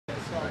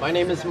My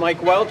name is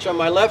Mike Welch. On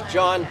my left,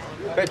 John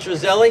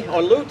Petrozelli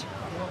on lute.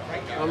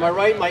 On my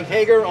right, Mike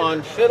Hager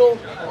on fiddle,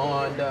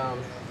 on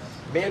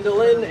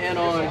mandolin, and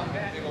on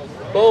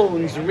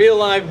bones, real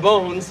live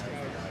bones,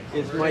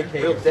 is Mike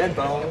Hager. Real dead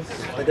bones.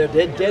 But they're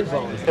dead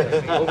bones.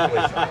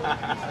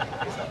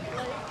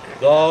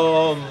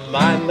 The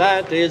man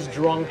that is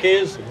drunk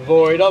is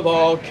void of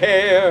all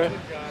care.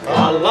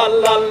 La la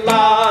la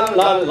la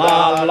la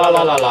la la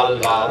la la la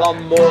la. The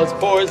Moor's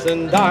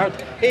poison dart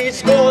he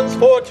scorns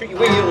for to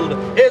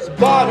wield. His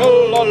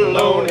bottle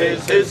alone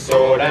is his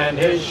sword and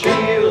his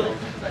shield.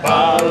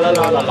 La la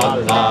la la la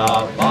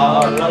la, la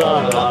la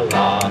la la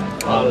la,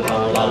 la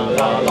la la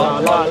la la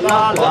la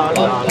la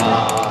la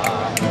la.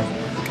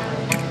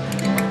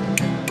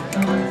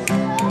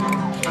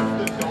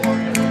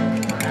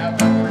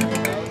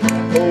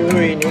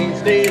 He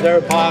needs neither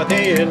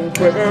parthian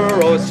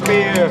quiver or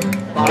spear.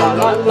 La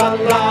la la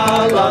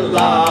la la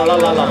la la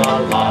la la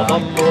la. The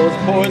most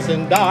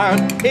poison dart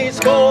he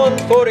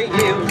scorns for to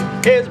yield.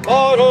 His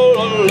bottle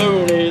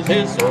alone is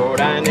his sword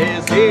and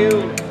his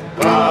shield.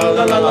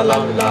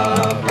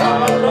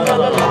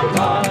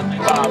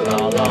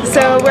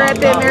 So we're at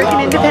the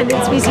American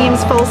Independence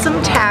Museum's Folsom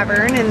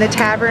Tavern, and the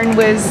tavern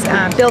was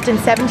built in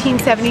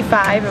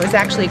 1775. It was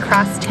actually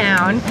across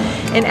town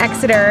in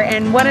Exeter,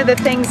 and one of the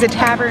things the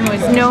tavern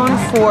was known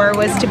for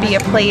was to be a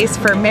place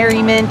for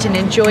merriment and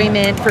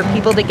enjoyment, for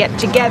people to get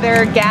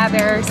together,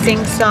 gather,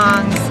 sing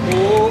songs,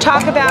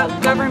 talk about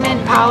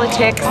government,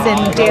 politics,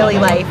 and daily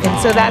life. And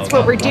so that's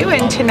what we're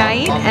doing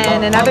tonight,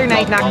 and another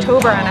night in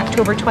October, on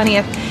October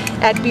 20th,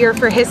 at Beer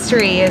for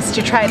History, is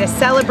to try to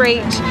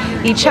celebrate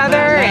each other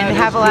and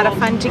have a lot of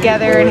fun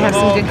together and have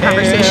some good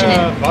conversation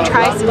and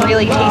try some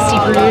really tasty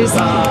brews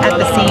at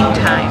the same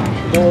time.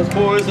 Those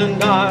poison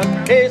dart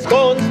his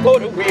guns for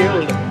to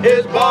wield.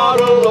 His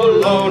bottle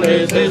alone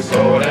is his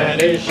sword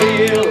and his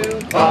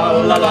shield. La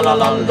la la la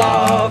la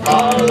la,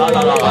 la la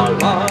la la la,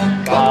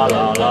 la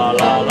la la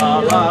la la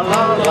la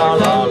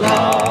la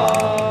la.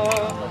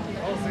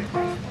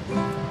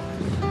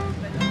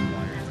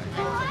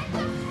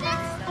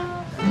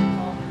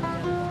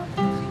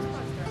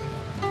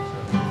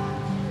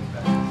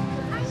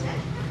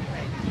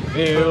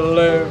 Fill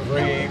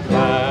every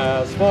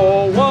glass,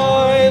 for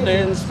wine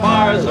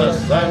inspires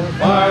us and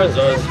fires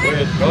us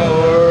with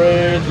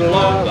courage,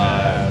 love,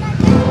 and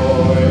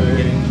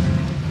joy.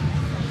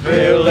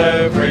 Fill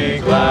every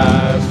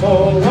glass,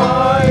 for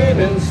wine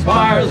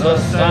inspires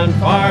us and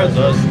fires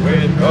us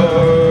with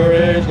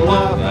courage,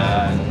 love,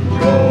 and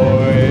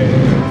joy.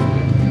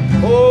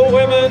 Oh,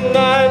 women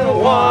and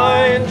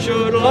wine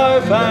should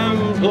life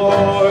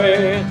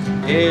employ.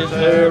 Is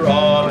there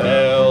aught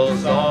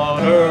else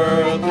on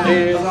earth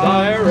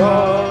desirous?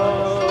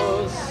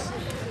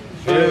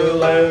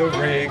 Fill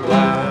every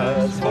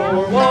glass,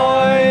 for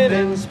wine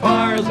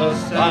inspires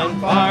us and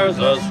fires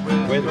us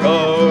with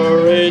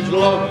courage,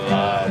 love,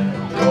 and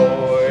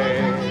joy.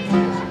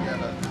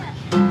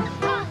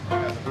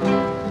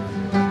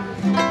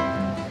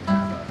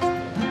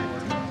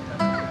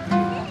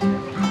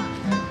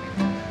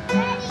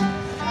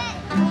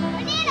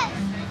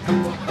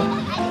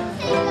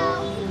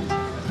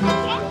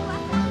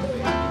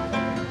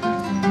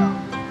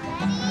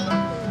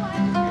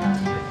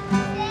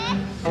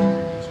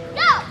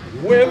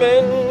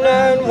 Women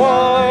and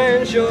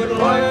wine should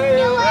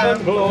life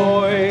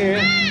employ.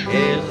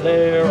 Is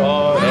there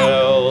aught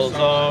else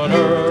on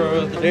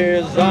earth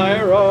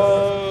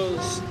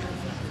desirous?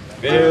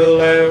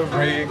 Fill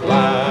every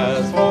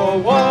glass, for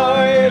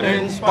wine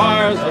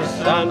inspires us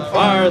and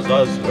fires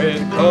us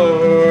with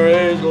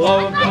courage,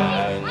 love,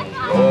 and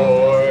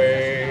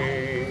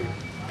joy.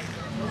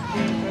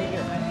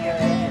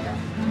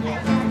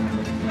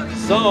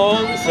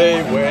 Some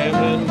say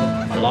women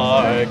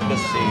like the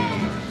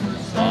sea,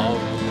 some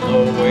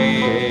the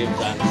waves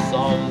and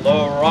some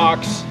the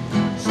rocks,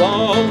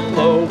 some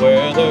the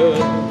weather,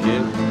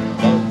 give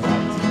the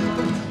rocks,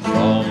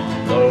 some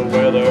the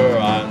weather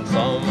and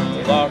some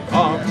the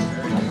cocks.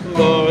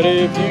 But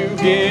if you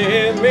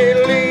give me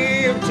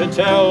leave to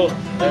tell,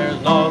 there's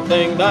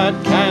nothing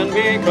that can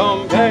be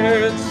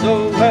compared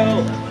so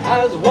well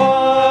as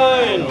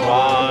wine,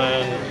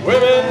 wine,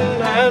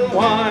 women and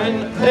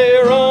wine. They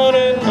run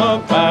in a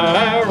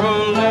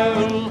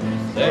parallel,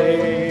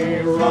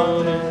 they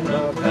run in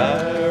a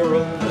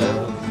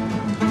parallel.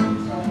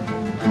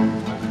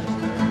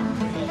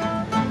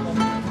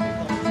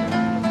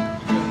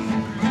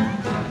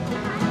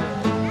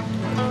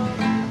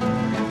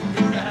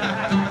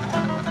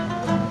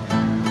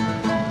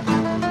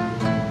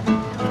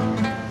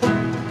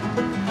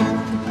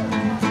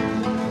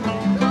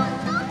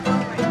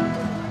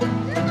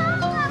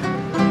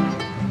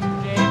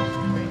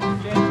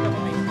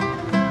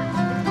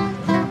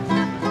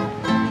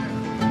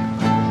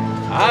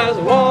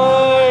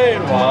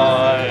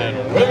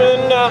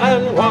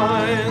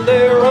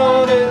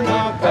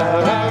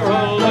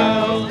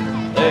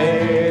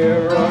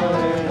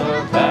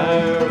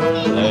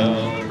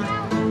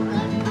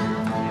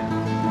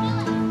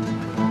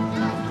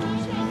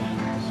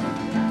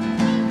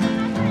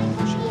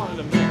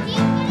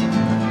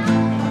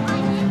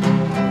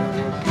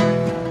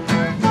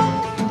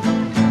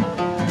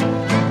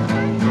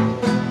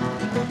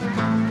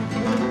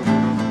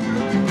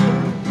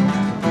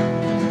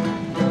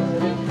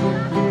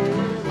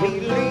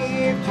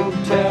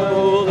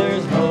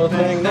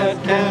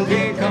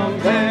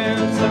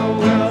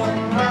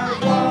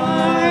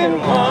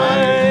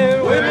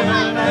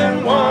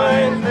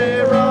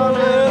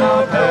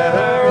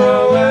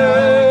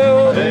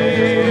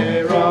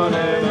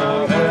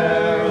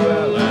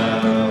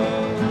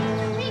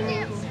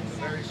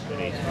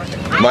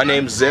 My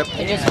name's Zip.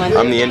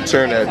 I'm the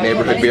intern at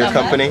Neighborhood Beer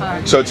Company.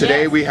 So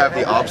today we have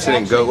the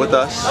Obstinate Goat with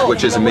us,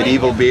 which is a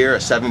medieval beer, a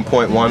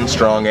 7.1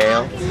 strong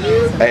ale.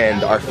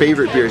 And our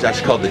favorite beer is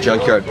actually called the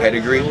Junkyard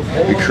Pedigree.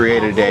 We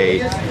created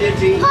a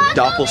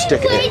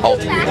Doppelstick alt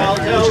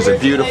beer, which is a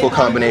beautiful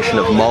combination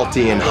of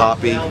malty and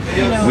hoppy.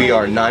 We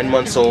are 9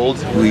 months old.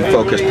 We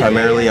focus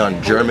primarily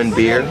on German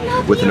beer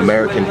with an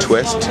American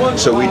twist.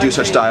 So we do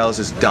such styles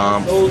as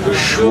Dampf,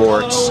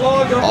 Schwartz,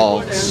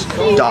 Alts,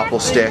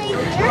 Doppelstick,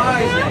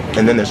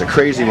 and then there's a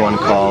crazy one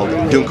called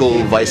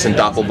Dunkel Weissen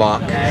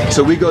Doppelbock.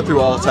 So we go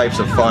through all types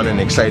of fun and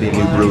exciting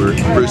new brew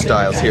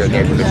styles here at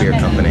Neighborhood Beer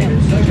Company.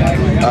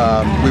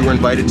 We were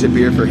invited to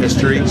Beer for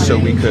History so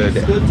we could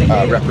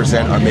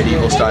represent our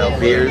medieval style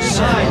beers.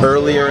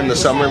 Earlier in the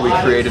summer we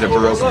created a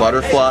Baroque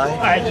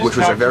Butterfly, which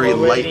was a very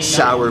light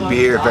sour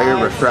beer, very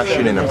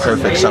refreshing and a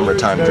perfect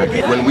summertime drink.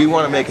 When we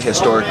want to make a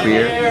historic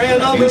beer,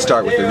 we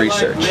start with the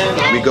research.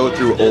 We go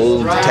through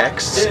old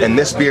texts, and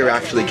this beer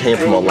actually came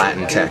from a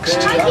Latin text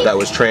that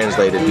was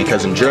translated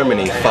because in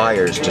Germany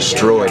fires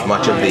destroyed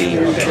much of the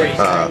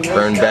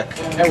Ernbeck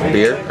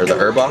beer, or the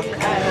Erbach.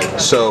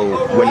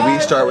 So when we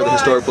start with a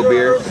historical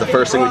beer, the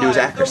first thing we do is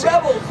accuracy.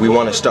 We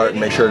want to start and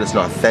make sure it's an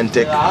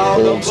authentic,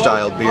 old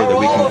style beer that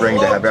we can bring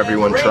to have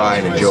everyone try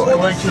and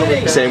enjoy.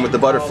 Same with the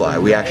Butterfly.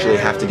 We actually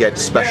have to get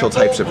special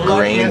types of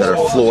grain that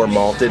are floor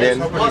malted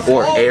in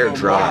or air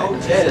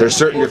dried. There's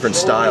certain different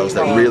styles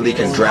that really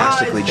can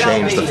drastically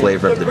change the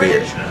flavor of the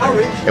beer.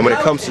 And when it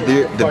comes to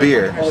the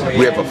beer,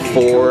 we have a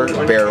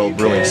 4-barrel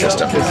brewing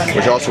system,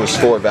 which also has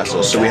 4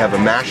 vessels. So we have a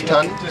mash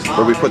tun,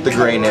 where we put the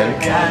grain in.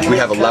 We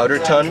have a lauter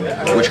tun,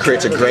 which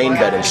creates a grain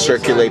bed and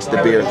circulates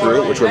the beer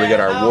through it, which is where we get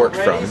our wort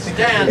from.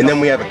 And then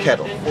we have a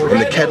kettle.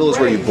 And the kettle is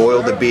where you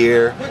boil the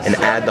beer and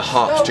add the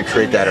hops to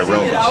create that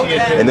aroma.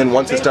 And then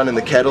once it's done in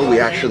the kettle, we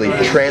actually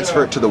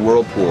transfer it to the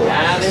whirlpool,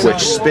 which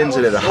spins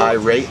it at a high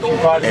rate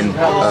and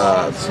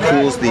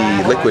cools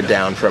the liquid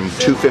down from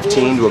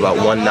 215 to about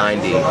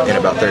 190 in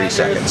about 30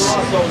 seconds.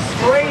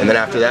 And then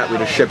after that, we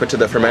just ship it to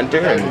the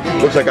fermenter,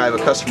 and looks like I have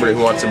a customer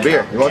who wants some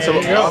beer. You want some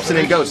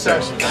Obstinate Goat,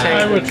 sir?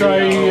 I would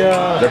try.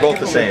 They're both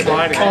the same.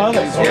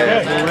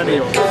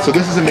 Yeah. So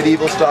this is a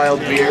medieval style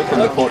beer from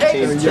the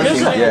 14th,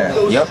 13th.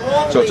 Yeah. Yep.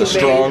 So it's a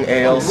strong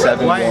ale,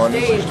 7.1.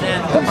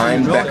 The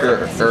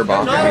Einbecker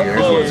Erbach beer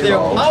is what it's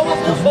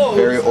called.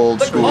 Very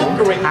old school.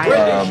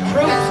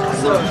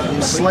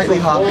 Slightly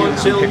hoppy with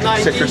some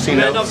citrusy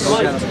notes,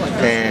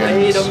 and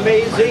I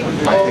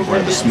think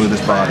we're the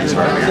smoothest bodies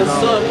right here.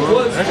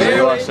 There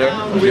you are, sir.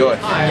 Enjoy.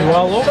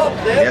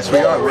 Yes, we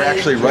are. We're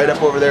actually right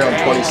up over there on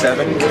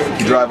 27.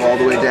 You drive all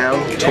the way down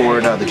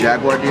toward the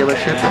Jaguar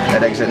dealership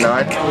at exit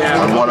 9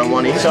 on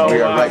 101 East.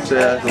 We are right to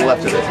the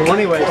left of it.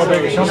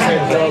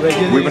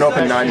 We've been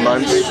open 9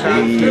 months.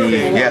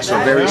 So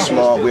very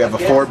small. We have a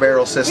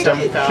 4-barrel system,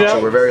 so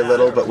we're very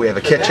little, but we have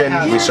a kitchen.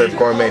 We serve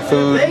gourmet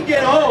food.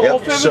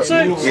 Yep.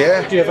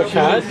 Yeah. Do you have a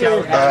card?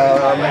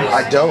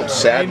 I don't,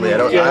 sadly. I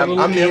don't.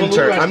 I'm the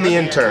intern. I'm the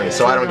intern,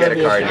 so I don't get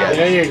a card yet.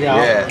 There you go.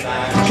 Yeah.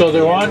 So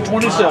they're on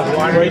 27,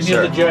 right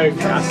near the Jag.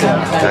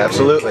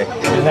 Absolutely.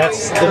 And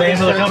that's the name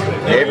of the company.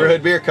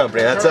 Neighborhood Beer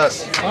Company. That's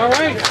us. All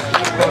right.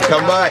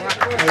 Come by.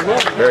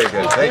 Very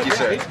good. Thank you,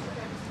 sir.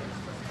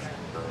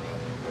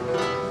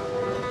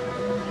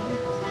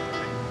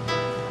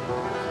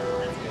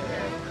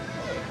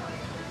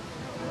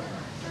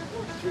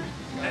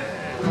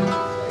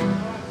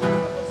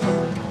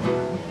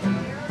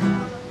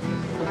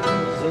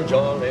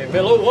 Jolly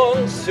Miller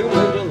once who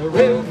lived in the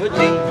River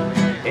Dee.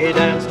 He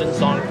danced and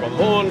sung from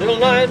morn till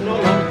night, no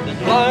night as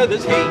blithe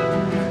as he.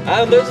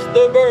 And this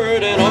the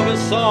burden of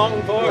his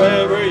song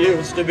forever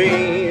used to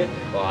be.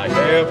 For I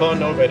care for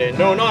nobody,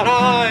 no not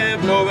I,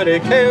 if nobody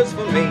cares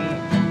for me.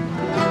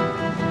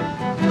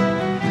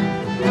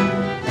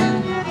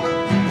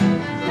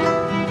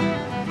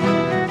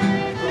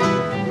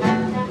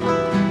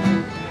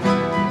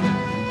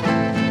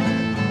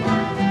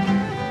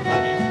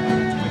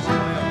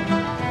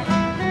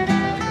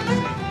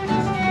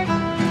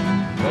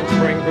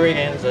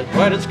 Begins at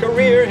quite its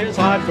career, his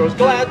heart grows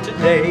glad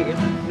today.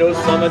 No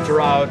summer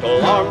drought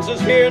alarms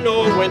us here,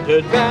 no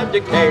winter bad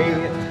decay.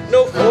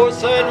 No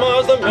foresight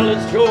mars the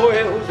miller's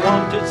joy, who's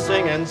wont to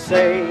sing and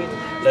say,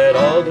 let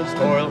all this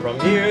toil from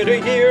year to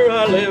year,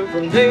 I live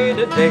from day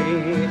to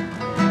day.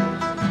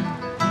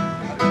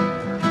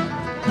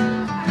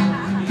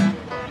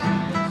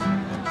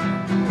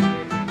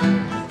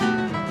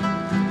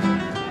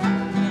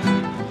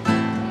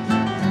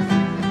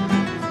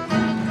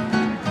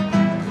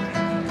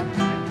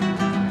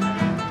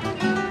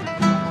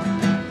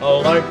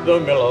 Like the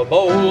miller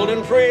bold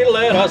and free,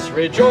 let us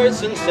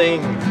rejoice and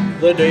sing.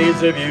 The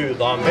days of youth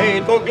are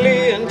made for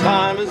glee, and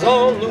time is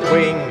on the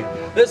wing.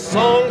 This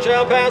song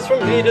shall pass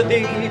from me to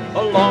thee,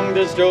 along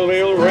this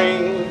jovial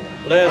ring.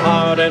 Let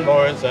heart and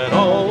voice and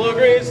all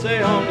agree,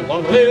 say on,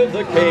 long live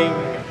the king.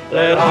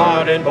 Let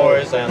heart and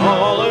voice and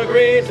all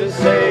agree to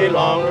say,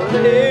 long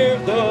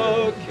live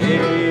the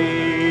king.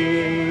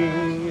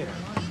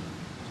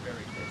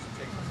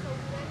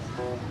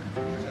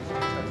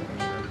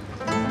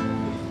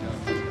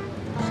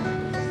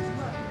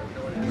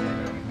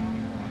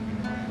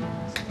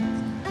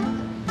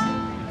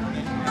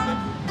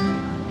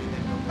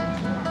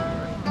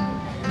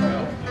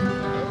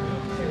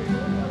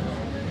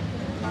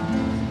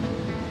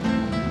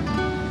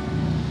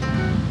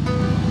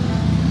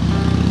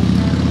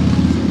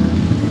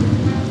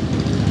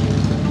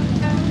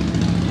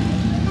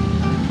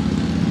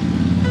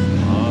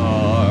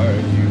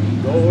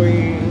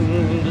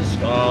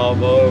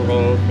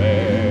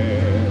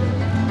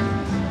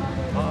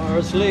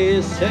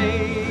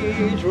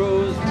 sage,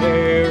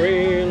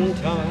 rosemary, and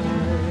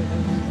thyme.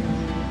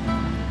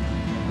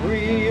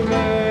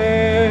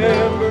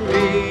 Remember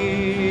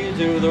me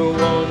to the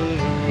one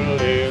who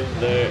lives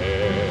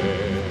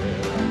there.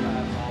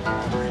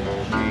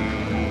 She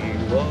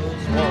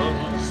was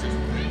once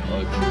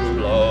a true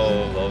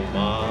love of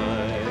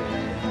mine.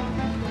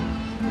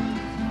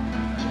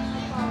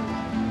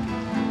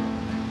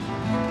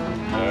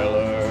 Tell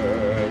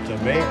her to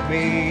make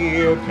me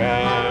a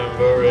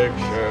cambric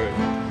shirt,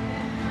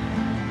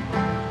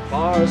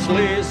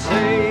 parsley,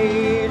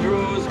 sage,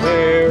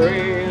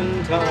 rosemary,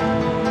 and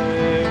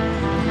thyme,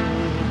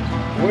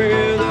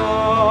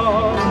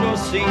 without no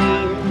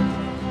seam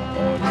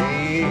or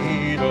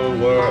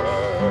needlework.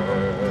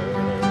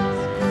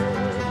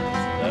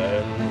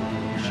 Then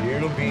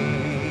she'll be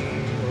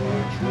a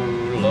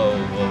true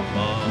love of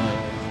mine.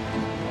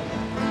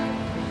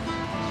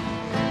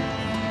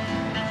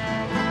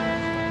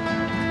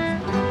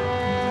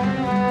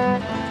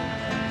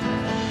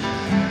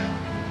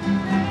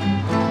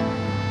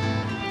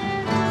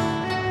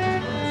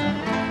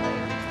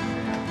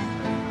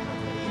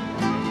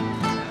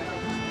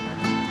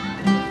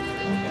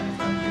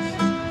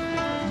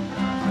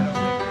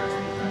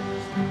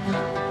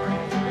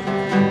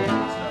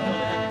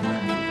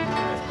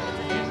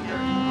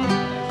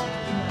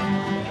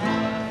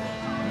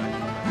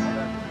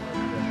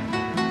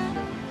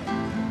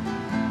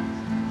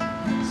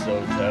 So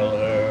tell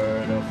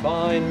her to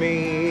find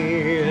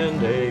me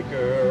an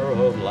acre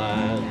of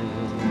land,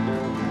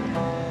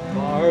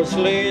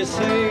 parsley,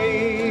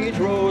 sage,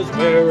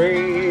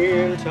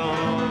 rosemary, and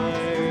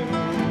thyme,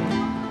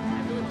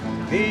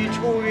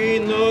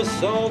 between the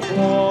salt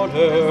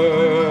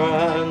water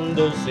and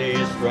the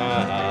sea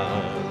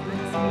strand.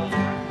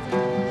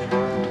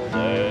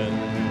 Then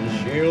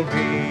she'll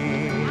be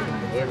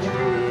a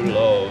true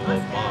love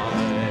of mine.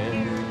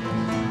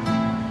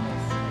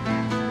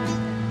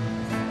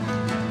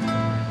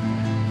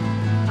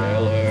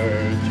 Tell her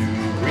to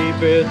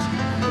reap it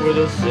with a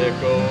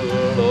sickle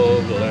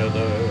of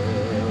leather,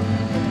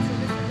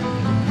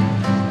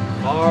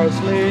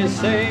 parsley,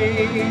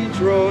 sage,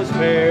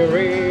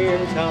 rosemary,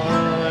 and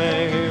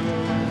thyme,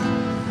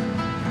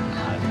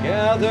 and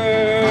gather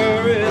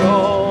it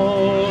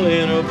all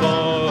in a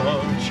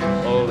bunch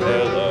of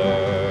heather,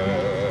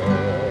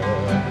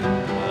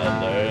 and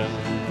then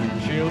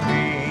she'll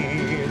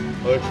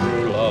be a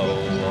true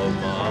love of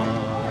mine.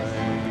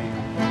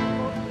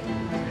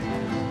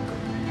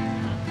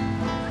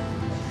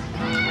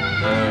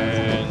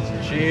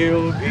 And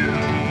she'll be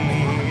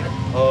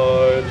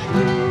a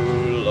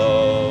true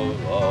love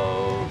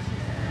of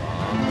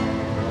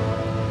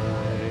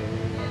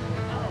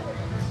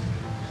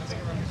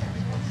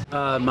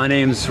mine. My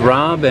name's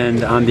Rob,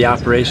 and I'm the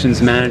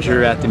operations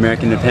manager at the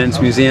American Independence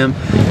Museum.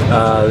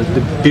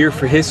 The Beer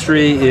for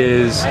History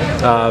is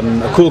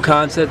a cool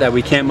concept that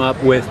we came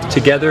up with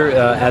together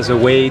as a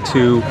way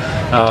to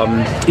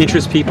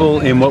interest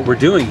people in what we're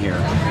doing here.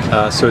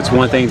 So it's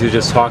one thing to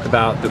just talk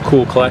about the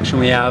cool collection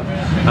we have,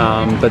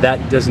 but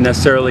that doesn't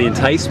necessarily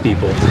entice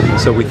people.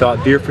 So we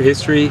thought Beer for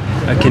History,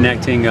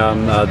 connecting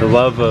the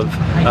love of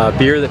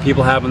beer that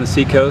people have on the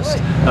seacoast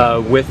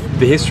with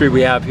the history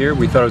we have here.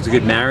 We thought it was a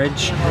good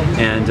marriage,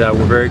 and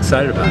we're very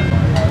excited about it.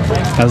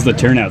 How's the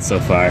turnout so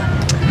far?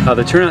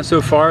 The turnout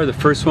so far, the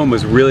first one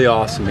was really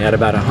awesome. We had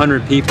about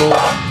 100 people,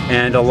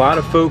 and a lot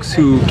of folks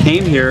who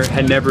came here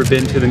had never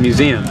been to the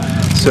museum.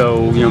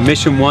 So, you know,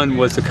 mission one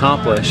was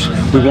accomplished.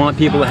 We want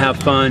people to have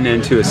fun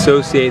and to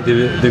associate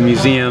the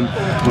museum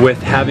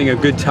with having a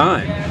good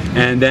time.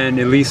 And then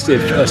at least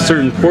if a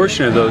certain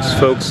portion of those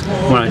folks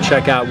want to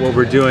check out what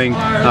we're doing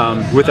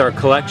with our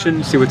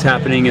collection, see what's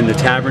happening in the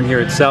tavern here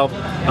itself,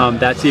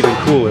 that's even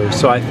cooler.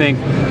 So I think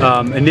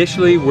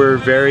initially we're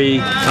very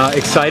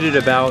excited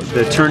about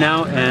the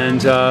turnout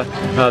and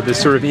the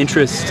sort of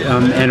interest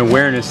and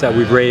awareness that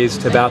we've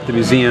raised about the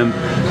museum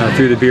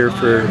through the Beer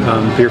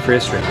for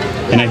History.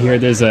 And I hear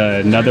there's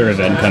another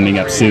event coming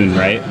up soon,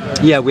 right?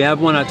 Yeah, we have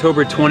one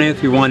October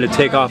 20th. We wanted to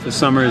take off the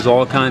summer. There's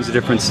all kinds of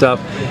different stuff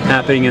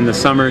happening in the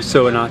summer.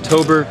 So in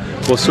October,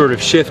 we'll sort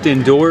of shift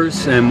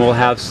indoors and we'll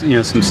have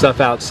some stuff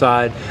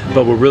outside,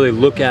 but we'll really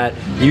look at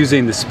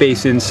using the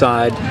space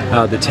inside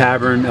the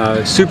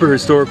tavern. Super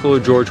historical.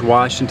 George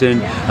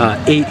Washington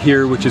ate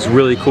here, which is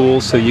really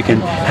cool. So you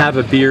can have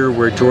a beer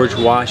where George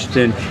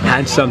Washington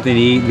had something to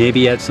eat.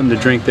 Maybe he had something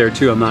to drink there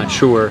too. I'm not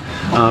sure.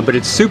 But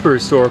it's super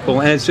historical,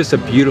 and it's just a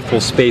beautiful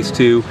space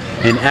too.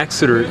 And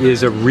Exeter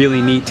is a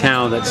really neat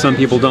town that some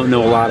people don't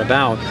know a lot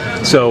about.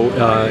 So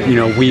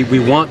we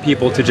want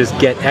people to just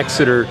get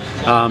Exeter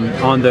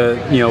on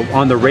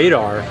the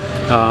radar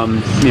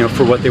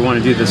for what they want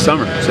to do this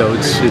summer. So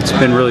it's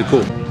been really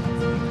cool.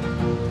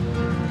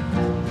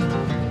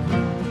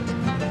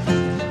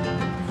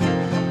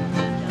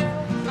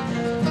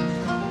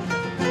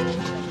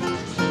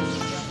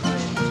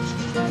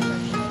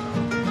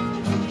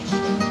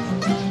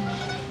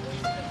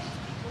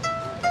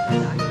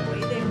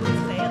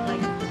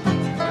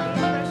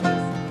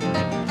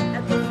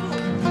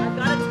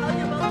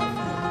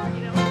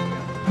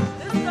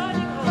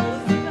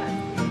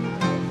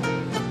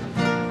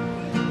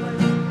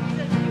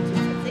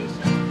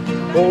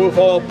 Who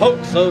for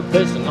pokes of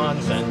this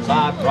nonsense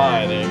I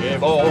pry thee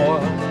give o'er.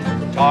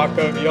 Talk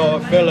of your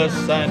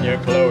Phyllis and your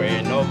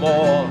Chloe no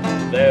more.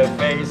 Their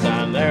face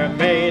and their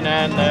mane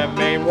and their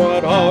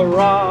mainward all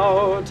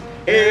rout.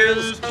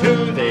 Here's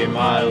to thee,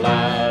 my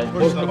lad,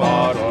 push the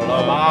bottle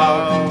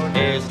about.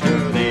 Here's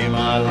to thee,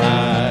 my lad.